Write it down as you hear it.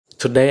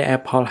Today,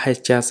 Apple has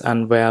just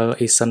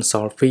unveiled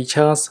essential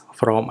features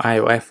from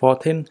iOS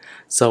 14.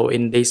 So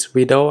in this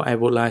video, I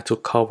would like to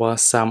cover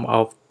some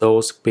of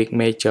those big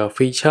major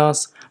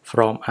features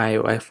from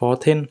iOS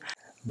 14.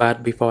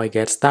 But before I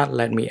get started,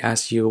 let me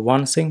ask you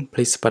one thing.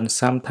 Please spend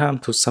some time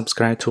to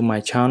subscribe to my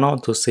channel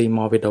to see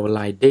more videos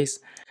like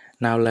this.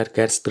 Now let's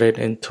get straight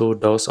into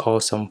those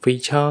awesome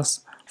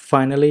features.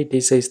 Finally,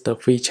 this is the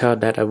feature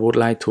that I would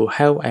like to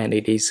have, and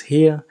it is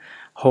here.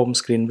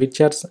 Homescreen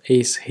Widgets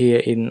is here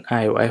in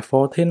iOS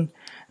 14.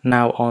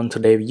 Now on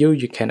Today View,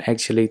 you can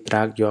actually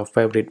drag your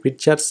favorite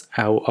widgets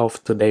out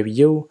of Today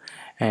View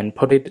and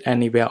put it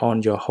anywhere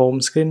on your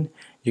home screen.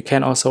 You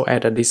can also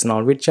add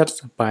additional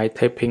widgets by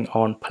tapping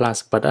on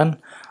plus button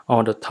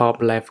on the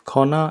top left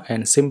corner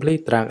and simply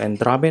drag and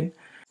drop it.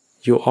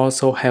 You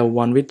also have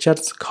one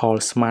widget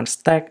called Smart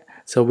Stack.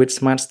 So with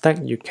Smart Stack,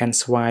 you can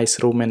swipe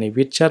through many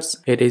widgets.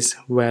 It is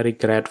very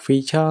great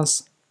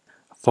features.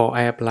 For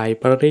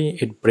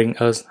AppLibrary, it brings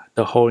us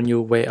the whole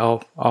new way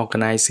of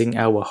organizing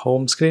our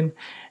home screen.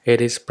 It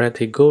is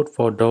pretty good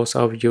for those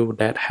of you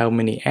that have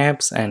many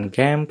apps and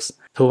games.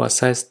 To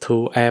access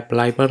to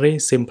AppLibrary,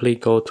 simply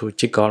go to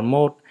Jiggle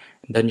Mode.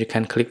 Then you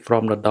can click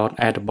from the dot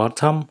at the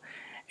bottom.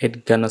 It's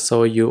gonna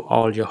show you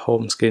all your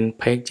home screen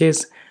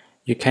pages.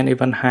 You can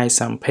even hide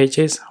some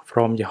pages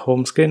from your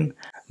home screen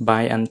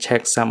by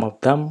uncheck some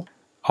of them.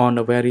 On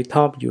the very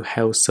top, you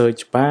have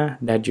search bar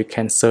that you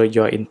can search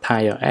your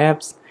entire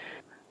apps.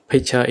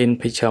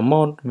 Picture-in-picture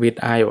mode. With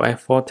iOS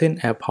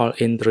 14, Apple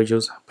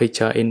introduced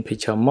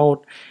picture-in-picture mode.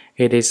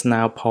 It is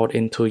now ported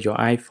into your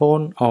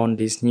iPhone on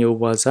this new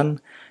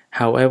version.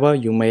 However,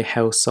 you may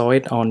have saw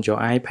it on your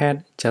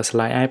iPad. Just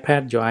like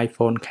iPad, your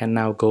iPhone can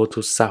now go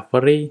to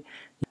Safari.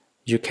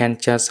 You can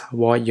just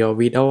watch your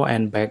video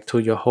and back to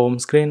your home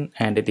screen,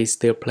 and it is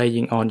still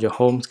playing on your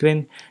home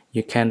screen.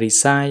 You can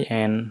resize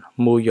and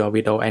move your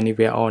video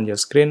anywhere on your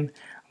screen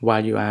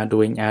while you are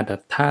doing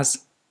other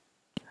tasks.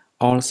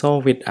 Also,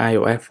 with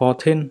iOS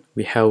 14,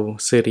 we have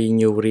Siri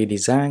New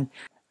Redesign.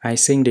 I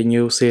think the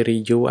new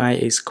Siri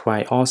UI is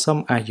quite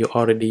awesome. As you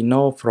already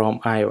know from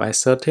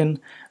iOS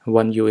 13,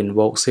 when you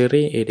invoke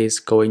Siri, it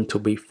is going to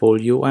be full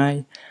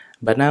UI.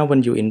 But now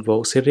when you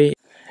invoke Siri,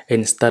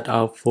 instead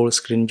of full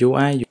screen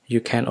UI,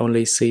 you can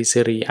only see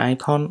Siri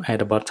icon at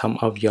the bottom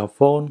of your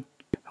phone.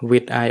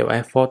 With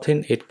iOS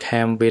 14, it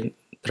came with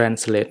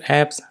Translate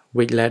apps,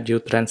 which let you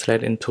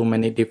translate into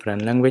many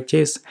different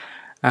languages.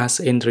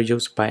 As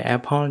introduced by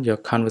Apple, your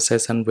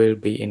conversation will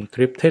be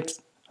encrypted.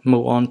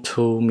 Move on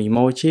to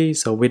Memoji.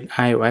 So with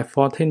iOS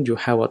 14, you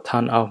have a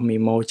ton of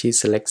Memoji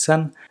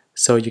selection,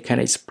 so you can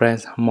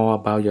express more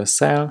about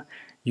yourself.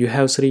 You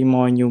have 3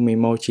 more new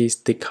Memoji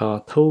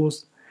sticker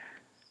tools.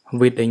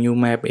 With the new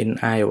map in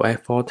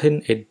iOS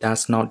 14, it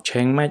does not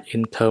change much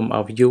in terms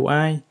of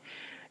UI.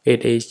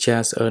 It is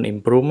just an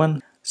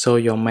improvement, so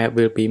your map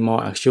will be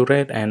more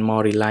accurate and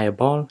more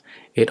reliable.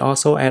 It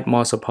also adds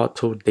more support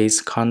to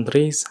these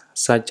countries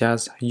such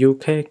as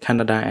UK,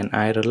 Canada, and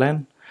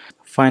Ireland.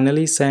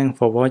 Finally, thanks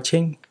for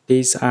watching.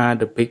 These are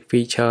the big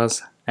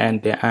features,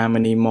 and there are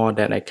many more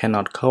that I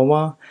cannot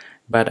cover,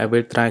 but I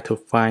will try to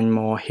find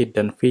more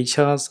hidden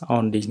features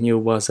on this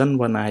new version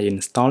when I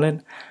install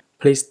it.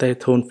 Please stay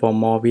tuned for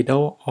more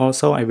videos.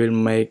 Also, I will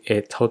make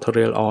a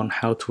tutorial on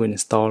how to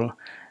install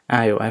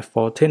iOS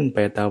 14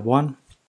 Beta 1.